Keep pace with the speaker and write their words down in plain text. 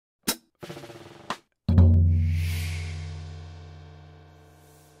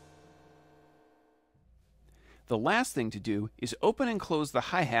The last thing to do is open and close the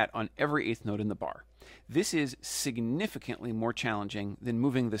hi-hat on every eighth note in the bar. This is significantly more challenging than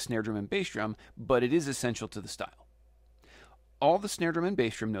moving the snare drum and bass drum, but it is essential to the style. All the snare drum and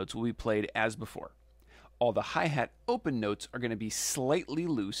bass drum notes will be played as before. All the hi-hat open notes are going to be slightly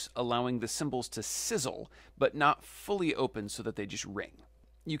loose, allowing the cymbals to sizzle, but not fully open so that they just ring.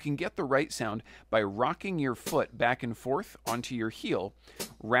 You can get the right sound by rocking your foot back and forth onto your heel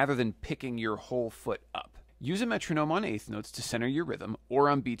rather than picking your whole foot up. Use a metronome on eighth notes to center your rhythm, or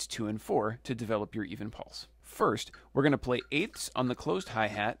on beats 2 and 4 to develop your even pulse. First, we're going to play eighths on the closed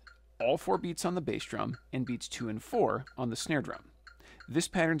hi-hat, all 4 beats on the bass drum, and beats 2 and 4 on the snare drum. This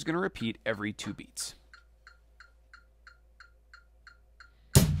pattern is going to repeat every 2 beats.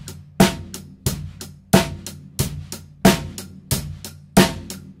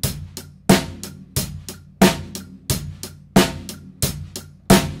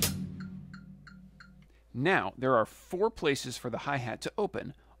 Now, there are 4 places for the hi-hat to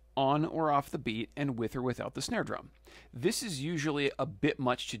open, on or off the beat and with or without the snare drum. This is usually a bit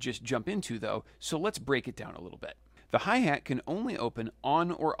much to just jump into though, so let's break it down a little bit. The hi-hat can only open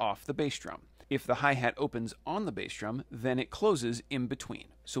on or off the bass drum. If the hi-hat opens on the bass drum, then it closes in between.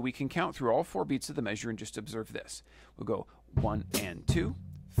 So we can count through all 4 beats of the measure and just observe this. We'll go 1 and 2,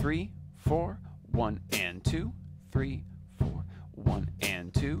 3, 4, 1 and 2, 3, 4, 1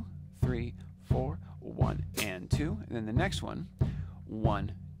 and 2, 3, 4, 1 and 2, and then the next one,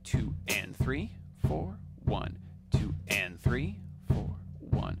 1, 2 and 3, 4, 1, 2 and 3, 4,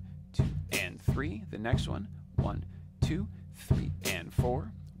 1, 2 and 3. The next one, 1, 2, 3 and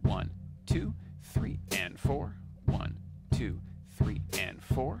 4, 1, 2, 3 and 4, 1, 2, 3 and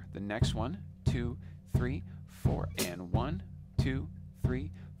 4. The next one, 2, 3, 4 and 1, 2,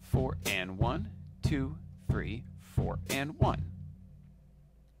 3, 4 and 1, 2, 3, 4 and 1.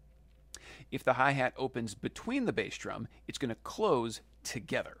 If the hi-hat opens between the bass drum, it's going to close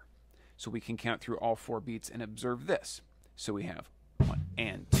together. So we can count through all 4 beats and observe this. So we have 1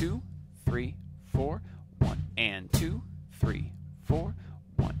 and 2, 3, 4, 1 and 2, 3, 4,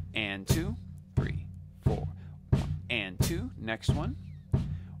 1 and 2, 3, 4, 1 and 2. Next one,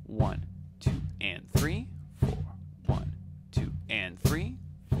 1, 2 and 3, 4, 1, 2 and 3,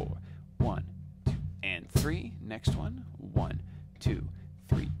 4, 1, 2 and 3. Next one, 1, 2,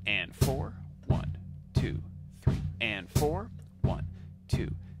 3 and 4, 1, 2, 3 and 4, 1,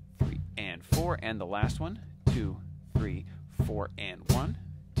 2, 3 and 4, and the last one, 2, 3, 4 and 1,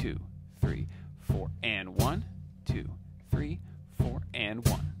 2, 3, 4 and 1, 2, 3, 4 and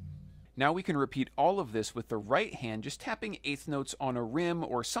 1. Now we can repeat all of this with the right hand just tapping eighth notes on a rim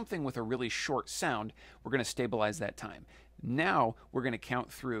or something with a really short sound. We're going to stabilize that time. Now we're going to count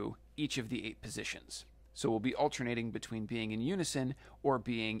through each of the 8 positions. So we'll be alternating between being in unison or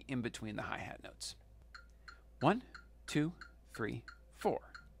being in between the hi-hat notes. 1, 2, 3, 4.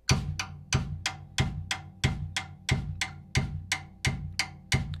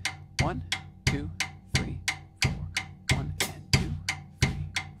 1, 2, 3, 4. 1 and 2, 3,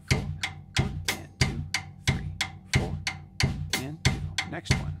 4. 1 and 2, 3, 4. 1 and 2.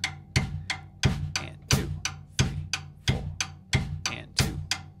 Next one. And 2, 3, 4. And 2,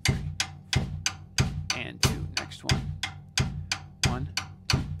 3, 4. And 2. Next one. 1,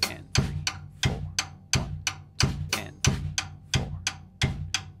 2, and 3, 4. 1, 2, and 3, 4.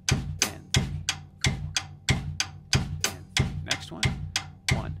 1, 2, and 3, 4. 1, 2, and 3. Next one.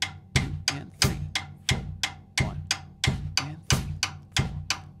 1, 2, and 3, 4. 1, 2, and 3, 4.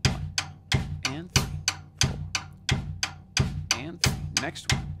 1, 2, and 3, 4. 1, 2, and 3. Next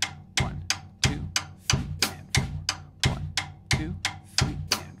one. 1, 2, 3, and 4. 1, 2, 3, and 4. 1, 2, 3,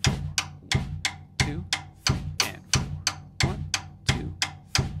 and 4. 1, 2,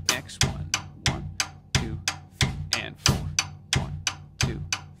 3. Next one. 1, 2, 3, and 4. 1, 2,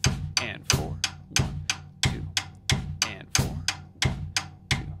 3, and 4. 1, 2, and 4. 1,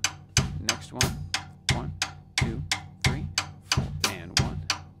 2. Next one. 1, 2, 3, 4, and 1,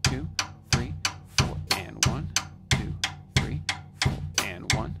 2, 3, 4, and 1, 2, 3, 4,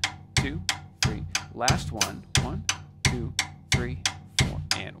 and 1, 2, 3. Last one. 1, 2, 3, 4,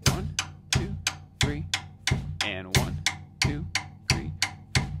 and 1, 2, 3, 4, and 1, 2, 3,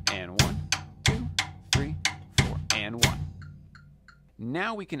 4, and 1, 2, 3, 4, and 1.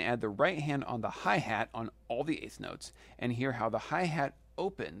 Now we can add the right hand on the hi-hat on all the eighth notes and hear how the hi-hat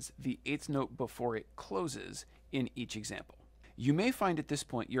opens the eighth note before it closes in each example. You may find at this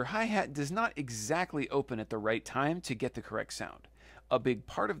point your hi-hat does not exactly open at the right time to get the correct sound. A big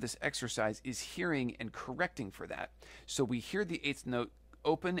part of this exercise is hearing and correcting for that, so we hear the eighth note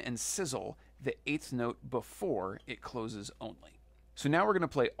open and sizzle the eighth note before it closes only. So now we're going to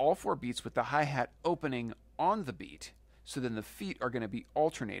play all 4 beats with the hi-hat opening on the beat, so then the feet are going to be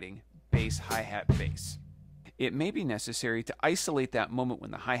alternating bass, hi-hat, bass. It may be necessary to isolate that moment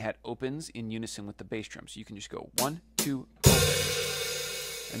when the hi-hat opens in unison with the bass drum. So you can just go 1, 2, open,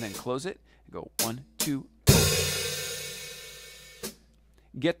 and then close it, and go 1, 2, open.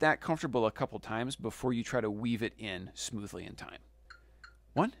 Get that comfortable a couple times before you try to weave it in smoothly in time.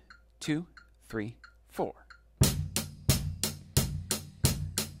 1, 2, 3, 4.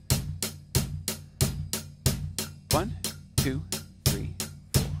 1, 2, 3,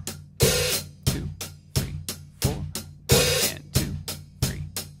 4. 2, 3, 4. 1 and 2, 3,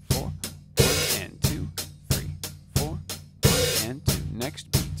 4. 1 and 2, 3, 4. 1 and 2.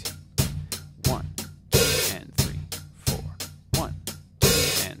 Next beat. 1, 2 and 3, 4. 1, 2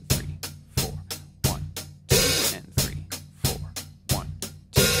 and 3, 4. 1, 2 and 3, 4. 1,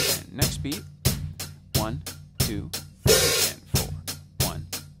 2 and next beat. 1, 2, 3 and 4. 1,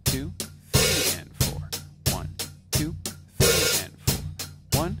 2, 3 and 4. 1, 2, 3 and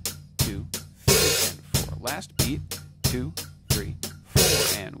 4. 1, 2, 3 and 4. Last beat. 2, 3, 4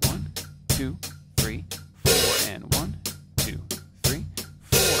 and 1, 2, 3, 4 and 1, 2, 3,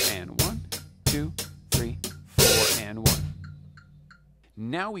 4 and 1, 2, 3, 4 and 1.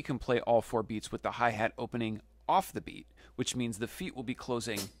 Now we can play all 4 beats with the hi-hat opening off the beat, which means the feet will be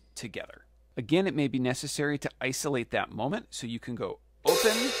closing together. Again, it may be necessary to isolate that moment, so you can go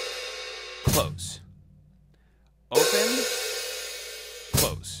open, close, open,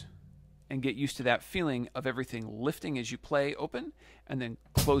 close, and get used to that feeling of everything lifting as you play open and then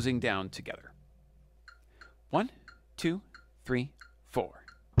closing down together. 1, 2, 3, 4.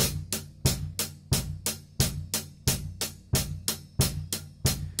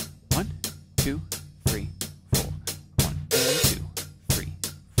 1, 2, 3, 4. 1 and 2, 3,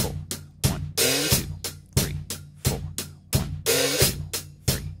 4. 1 and 2, 3, 4. 1 and 2,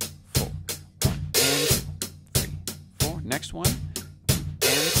 3, 4. 1 and 2, 3, 4. Next one. 2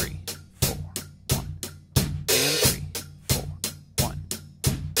 and 3, 4. 1, 2 and 3, 4. 1,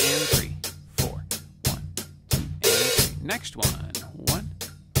 2 and 3, 4. 1, 2 and 3. Next one. 1,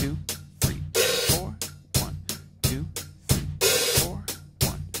 2, 3 and 4. 1, 2, 3 and 4.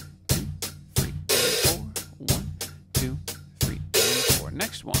 1, 2, 3 and 4. 1, 2, 3 and 4.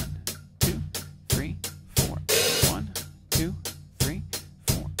 Next one. 2, 3, 4 and 1, 2, 3,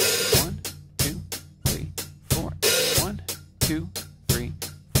 4 and 1, 2, 3, 4 and 1, 2, 3,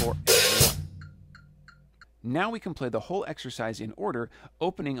 4 and 1. Now we can play the whole exercise in order,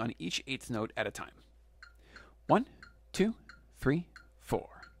 opening on each 8th note at a time. 1, 2, 3, 4.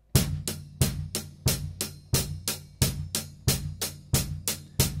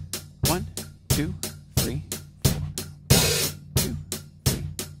 1, 2, 3, 4. 1, 2, 3,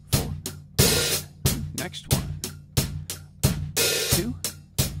 4. 1, 2. Next one. 2.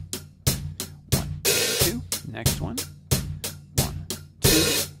 1 and 2. Next one. 1, 2,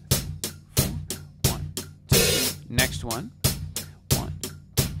 4. 1, 2. Next one. 1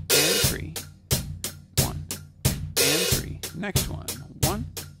 and 3. 1 and 3. Next one. 1,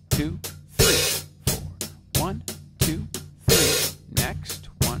 2, 3, 4. 1, 2, 3. Next.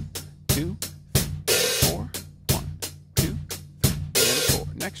 1, 2, 3, 4. 1, 2, 3, and 4.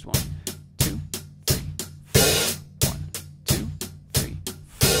 Next one.